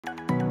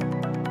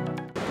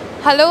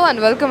Hello and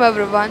welcome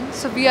everyone.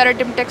 So we are at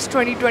IMTEX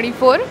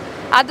 2024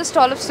 at the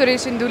stall of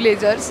Suresh Indu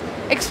lasers,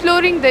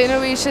 exploring the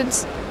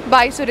innovations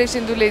by Suresh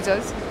Indu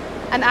lasers.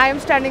 And I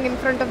am standing in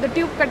front of the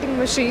tube cutting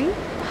machine,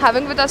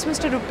 having with us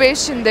Mr.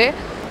 Rupesh Shinde.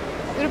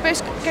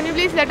 Rupesh, can you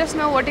please let us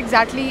know what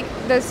exactly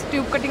this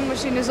tube cutting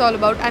machine is all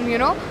about and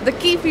the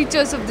key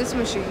features of this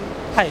machine?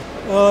 Hi,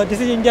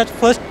 this is India's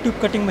first tube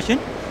cutting machine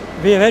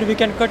where we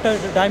can cut a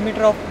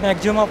diameter of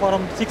maximum of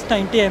around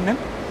 690 mm.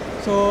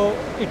 So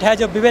it has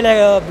a bevel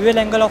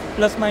angle of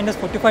plus minus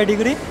 45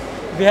 degree.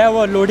 We have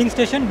a loading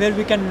station where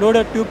we can load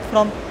a tube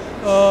from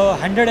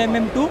 100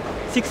 mm to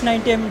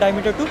 690 mm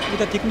diameter tube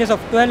with a thickness of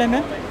 12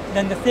 mm.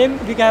 Then the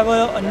same we have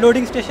a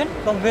unloading station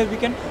from where we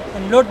can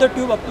unload the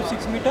tube up to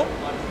 6 meter.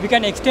 We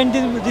can extend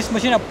this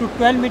machine up to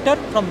 12 meter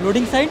from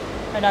loading side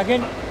and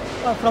again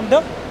from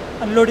the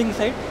unloading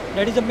side.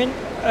 That is the main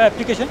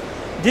application.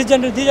 We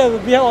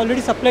have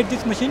already supplied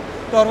this machine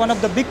to one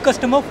of the big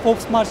customer,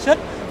 Forbes Marshall,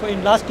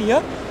 in last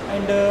year.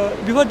 And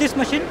before this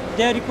machine,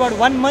 they required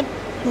 1 month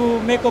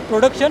to make a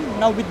production.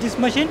 Now with this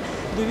machine,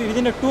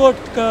 within 2 or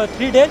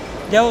 3 days,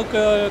 they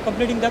are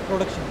completing their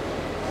production.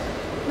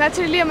 That's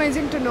really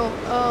amazing to know.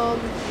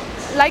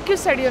 Like you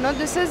said,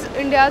 this is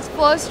India's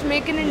first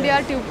make in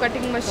India tube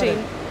cutting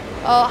machine.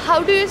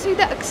 How do you see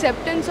the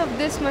acceptance of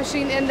this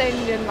machine in the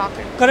Indian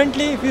market?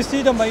 Currently, if you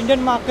see the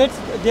Indian markets,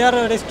 they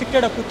are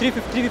restricted up to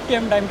 350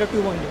 mm diameter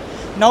tube only.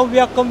 Now we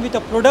have come with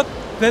a product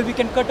where we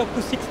can cut up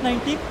to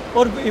 690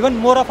 or even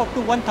more of up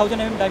to 1000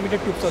 mm diameter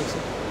tubes also.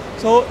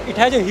 So it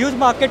has a huge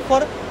market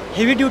for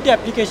heavy duty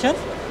applications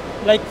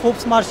like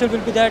Forbes Marshall will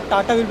be there,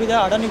 Tata will be there,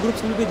 Adani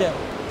groups will be there.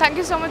 Thank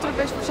you so much,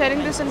 Rupesh, for sharing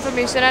this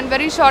information, and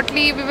very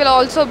shortly we will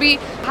also be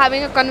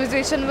having a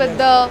conversation with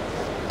the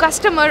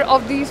customer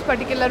of these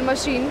particular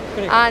machine.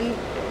 Correct. And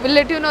we'll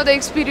let you know the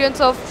experience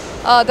of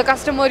the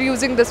customer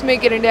using this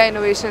Make in India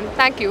innovation.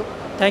 Thank you.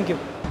 Thank you.